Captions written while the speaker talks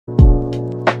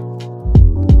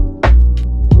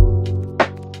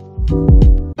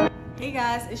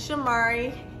guys, it's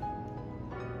Shamari.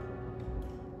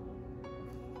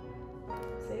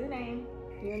 Say your name.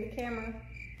 You're in the camera.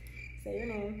 Say your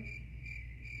name.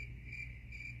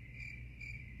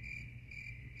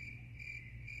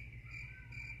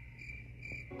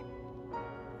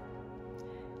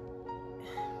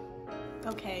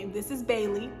 Okay, this is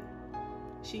Bailey.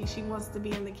 She wants to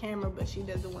be in the camera, but she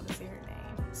doesn't want to say her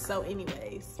name. So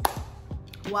anyways,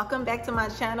 welcome back to my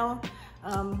channel.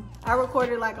 I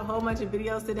recorded like a whole bunch of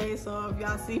videos today, so if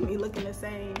y'all see me looking the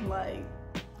same, like,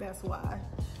 that's why.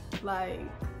 Like,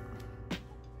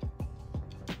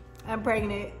 I'm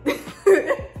pregnant.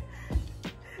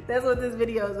 That's what this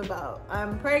video is about.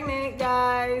 I'm pregnant,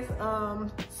 guys.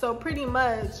 So pretty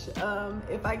much,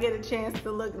 if I get a chance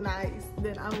to look nice,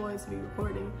 then I'm going to be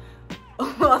recording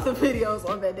all the videos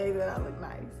on that day that I look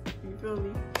nice. You feel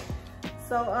me?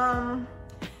 So,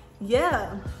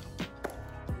 yeah.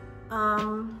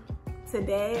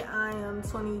 Today I am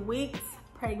 20 weeks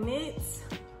pregnant.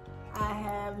 I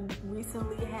have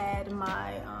recently had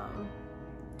my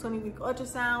 20-week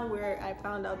ultrasound where I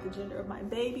found out the gender of my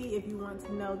baby. If you want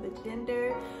to know the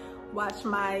gender, watch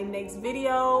my next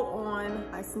video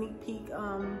on my sneak peek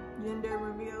gender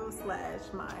reveal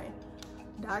 / my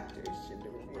doctor's gender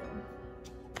reveal.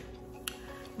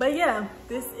 But yeah,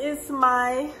 this is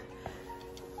my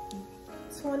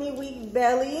 20-week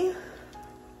belly.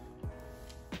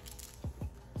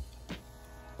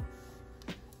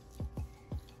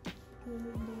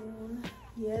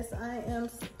 Yes, I am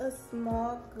a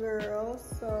small girl,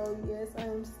 so yes, I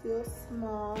am still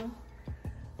small,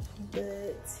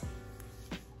 but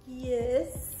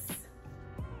yes,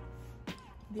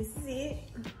 this is it.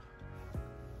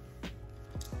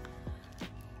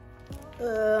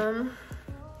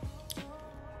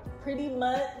 Pretty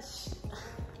much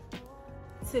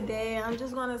today I'm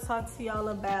just gonna talk to y'all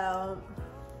about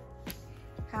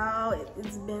how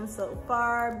it's been so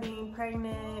far being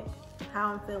pregnant,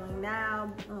 how I'm feeling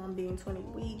now, being 20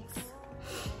 weeks,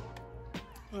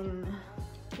 and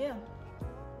yeah,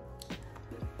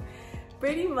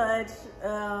 pretty much,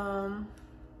 I've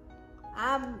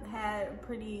had a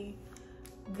pretty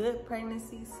good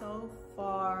pregnancy so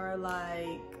far.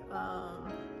 Like,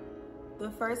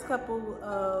 the first couple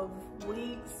of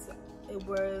weeks, it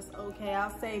was okay.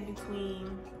 I'll say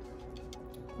between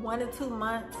 1 to 2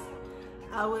 months,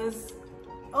 I was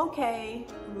okay,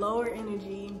 lower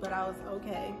energy, but I was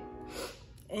okay.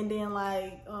 And then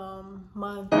like about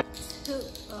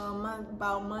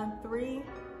month 3,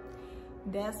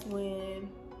 that's when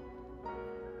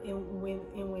it went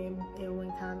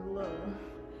kind of low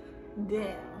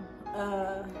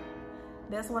down.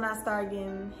 That's when I started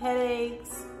getting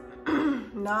headaches,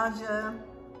 nausea,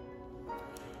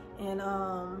 and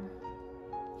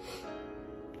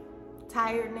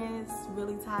tiredness,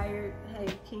 really tired. Hey,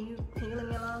 can you leave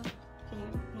me alone? Can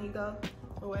you go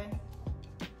away?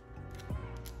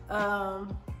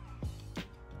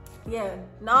 Yeah,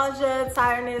 nausea,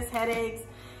 tiredness, headaches,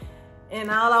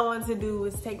 and all I wanted to do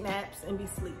was take naps and be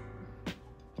asleep.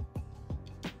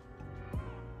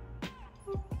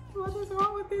 What is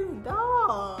wrong with this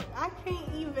dog? I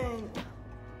can't even.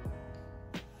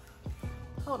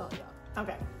 Hold on, y'all.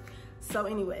 Okay, so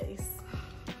anyways,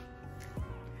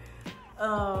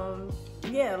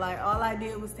 yeah, like all I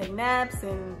did was take naps,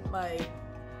 and like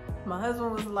my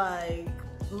husband was like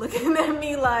looking at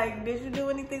me like, did you do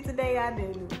anything today? I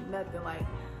didn't do nothing. Like,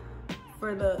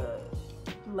 for the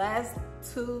last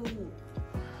 2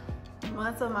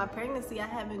 months of my pregnancy, I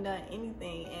haven't done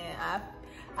anything, and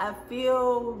I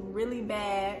feel really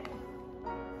bad.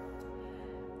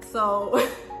 So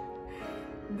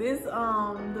this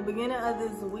the beginning of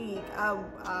this week, I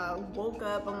woke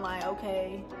up, I'm like,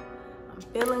 okay, I'm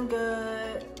feeling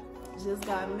good, just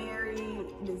got married,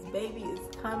 this baby is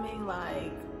coming.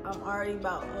 Like, I'm already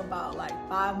about like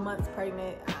 5 months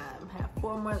pregnant. I have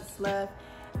 4 months left.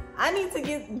 I need to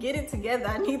get it together.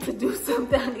 I need to do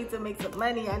something. I need to make some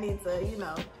money. I need to, you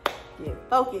know, get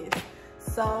focused.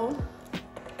 So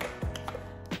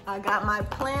I got my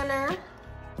planner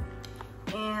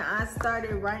and I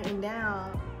started writing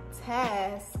down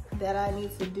tasks that I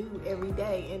need to do every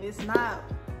day. And it's not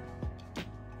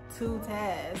 2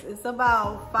 tasks. It's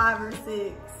about 5 or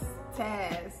 6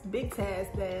 tasks, big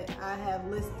tasks that I have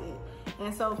listed.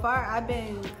 And so far I've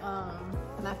been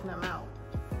knocking them out.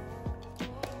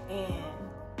 And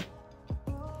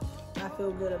I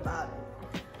feel good about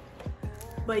it.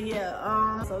 But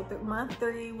yeah, so month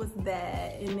 3 was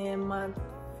that, and then month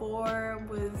 4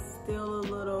 was still a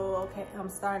little okay. I'm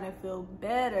starting to feel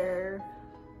better,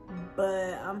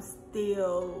 but I'm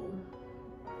still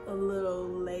a little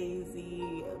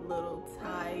lazy, a little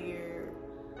tired.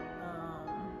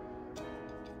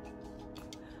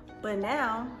 But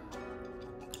now,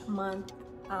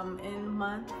 I'm in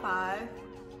month 5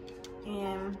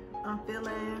 and I'm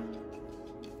feeling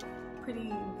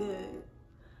pretty good.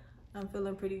 I'm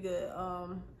feeling pretty good.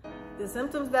 The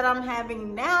symptoms that I'm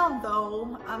having now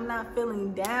though, I'm not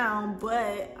feeling down,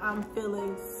 but I'm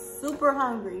feeling super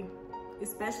hungry,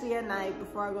 especially at night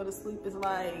before I go to sleep. It's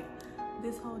like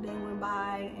this whole day went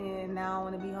by and now I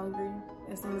want to be hungry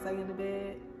as soon as I get to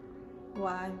bed.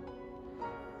 Why?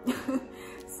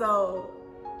 So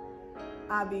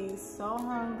I be so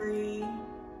hungry.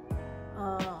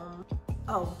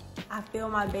 Oh, I feel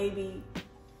my baby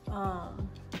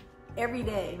every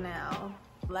day now.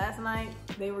 Last night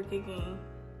they were kicking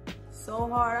so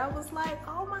hard. I was like,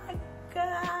 oh my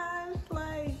gosh,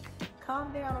 like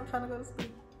calm down, I'm trying to go to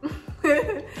sleep.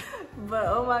 But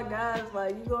oh my gosh,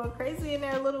 like you going crazy in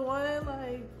there, little one.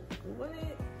 Like what?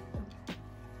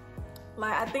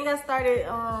 Like I think I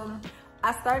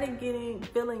started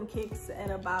feeling kicks at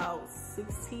about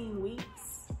 16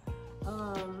 weeks.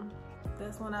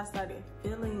 That's when I started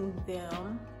feeling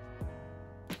them.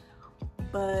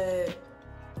 But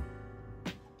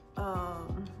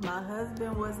my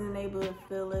husband wasn't able to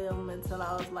feel them until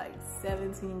I was like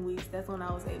 17 weeks. That's when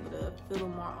I was able to feel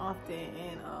them more often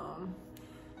and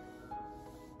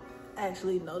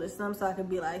actually notice them, so I could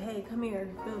be like, hey, come here,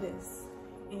 feel this.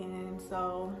 And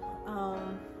so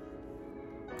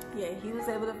yeah, he was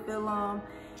able to feel them,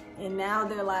 and now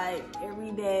they're like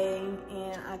every day,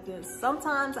 and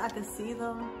sometimes I can see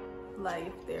them, like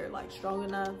if they're like strong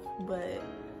enough, but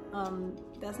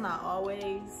that's not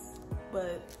always,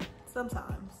 but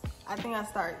sometimes. I think I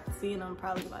start seeing them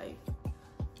probably like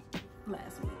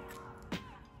last week,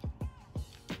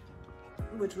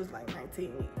 which was like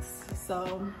 19 weeks.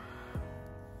 So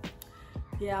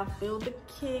yeah, I feel the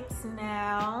kicks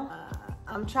now.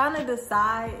 I'm trying to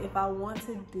decide if I want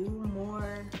to do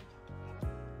more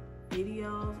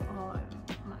videos on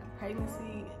my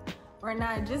pregnancy or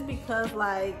not, just because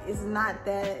like it's not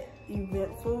that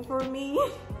eventful for me.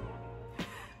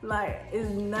 Like it's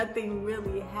nothing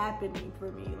really happening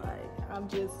for me. Like I'm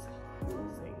just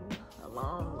cruising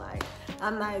along. Like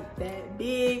I'm not that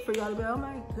big for y'all to be, oh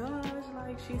my gosh,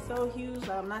 like she's so huge.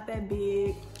 Like, I'm not that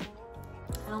big.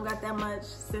 I don't got that much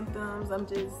symptoms. I'm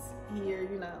just here,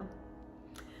 you know.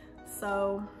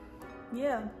 So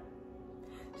yeah,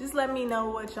 just let me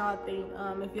know what y'all think.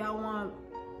 If y'all want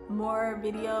more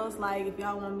videos, like if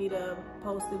y'all want me to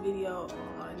post a video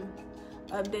on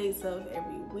updates of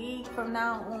every week from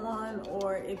now on,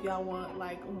 or if y'all want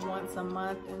like once a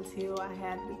month until I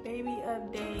have the baby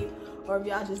update, or if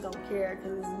y'all just don't care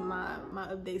because my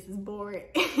updates is boring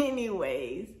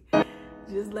anyways,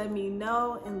 just let me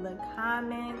know in the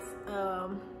comments.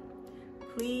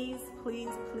 Please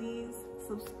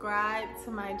subscribe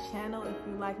to my channel if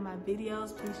you like my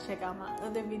videos. Please check out my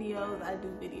other videos. I do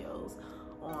videos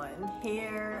on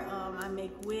hair, I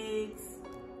make wigs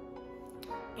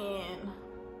and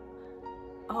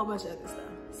a whole bunch of other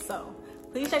stuff. So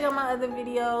please check out my other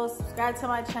videos, subscribe to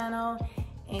my channel,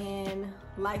 and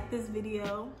like this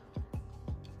video.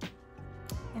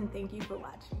 And thank you for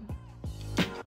watching.